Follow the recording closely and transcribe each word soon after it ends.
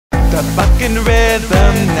The fucking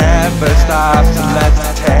rhythm never stops, so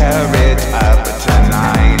let's tear it up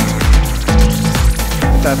tonight.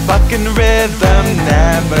 The fucking rhythm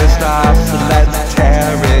never stops, so let's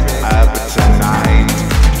tear it up tonight.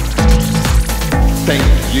 Thank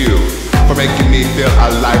you for making me feel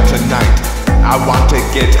alive tonight. I want to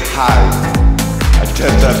get high to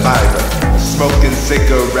the vibe, smoking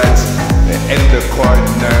cigarettes in the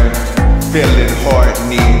corner, feeling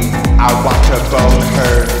horny. I want to bone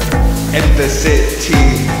her. In the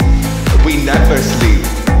city, we never sleep,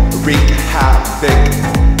 wreak havoc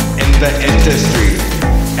in the industry.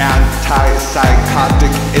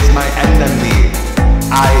 Anti-psychotic is my enemy.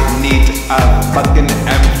 I need a fucking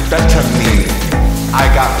amphetamine.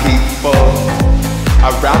 I got people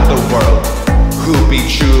around the world who be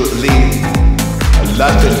truly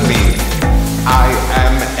loving me. I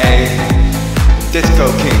am a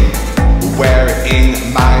disco king, wearing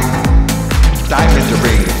my diamond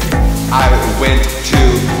ring. I went to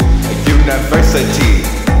university,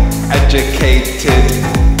 educated,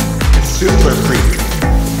 super freak,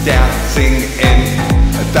 dancing in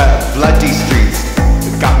the bloody streets.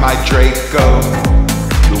 Got my Draco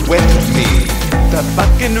with me. The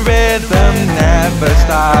fucking rhythm never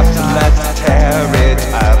stops, so let's tear it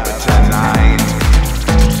up tonight.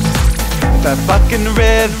 The fucking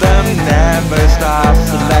rhythm never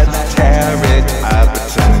stops, so let's tear it up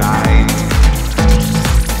tonight.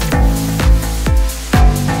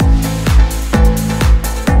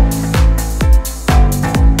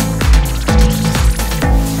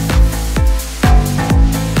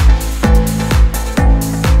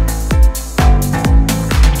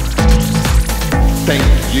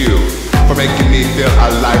 Thank you for making me feel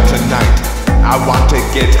alive tonight. I want to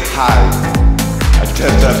get high to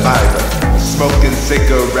the vibe, smoking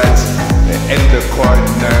cigarettes in the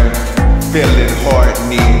corner, feeling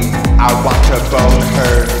horny. I want to bone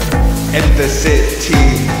her. In the city,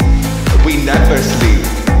 we never sleep,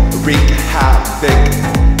 wreak havoc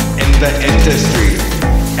in the industry.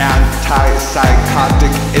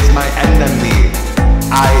 Anti-psychotic is my enemy.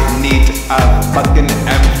 I need a fucking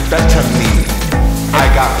amphetamine. I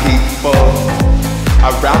got people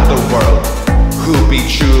around the world who be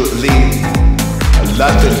truly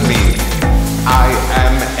loving me. I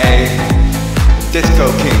am a disco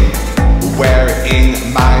king, wearing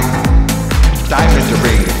my diamond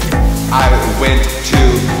ring. I went to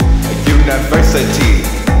university,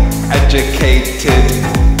 educated,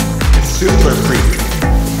 super freak,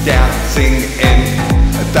 dancing in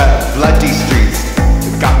the bloody streets.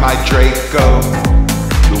 Got my Draco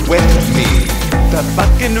with me. The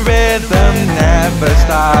fucking rhythm never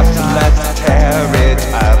stops, so let's tear it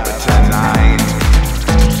up tonight.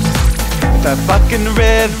 The fucking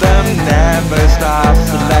rhythm never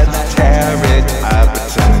stops, so let's tear it up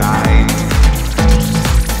tonight.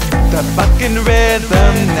 The fucking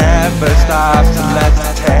rhythm never stops, so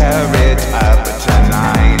let's tear it up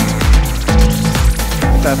tonight.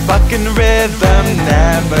 The fucking rhythm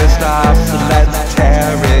never stops, so let's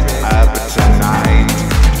tear it up tonight.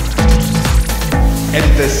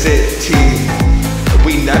 In the city,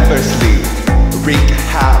 we never sleep, wreak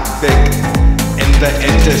havoc in the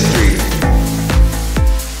industry.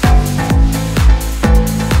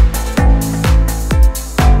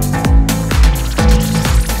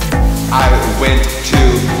 I went to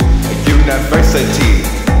university,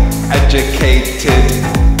 educated,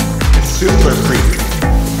 super freak,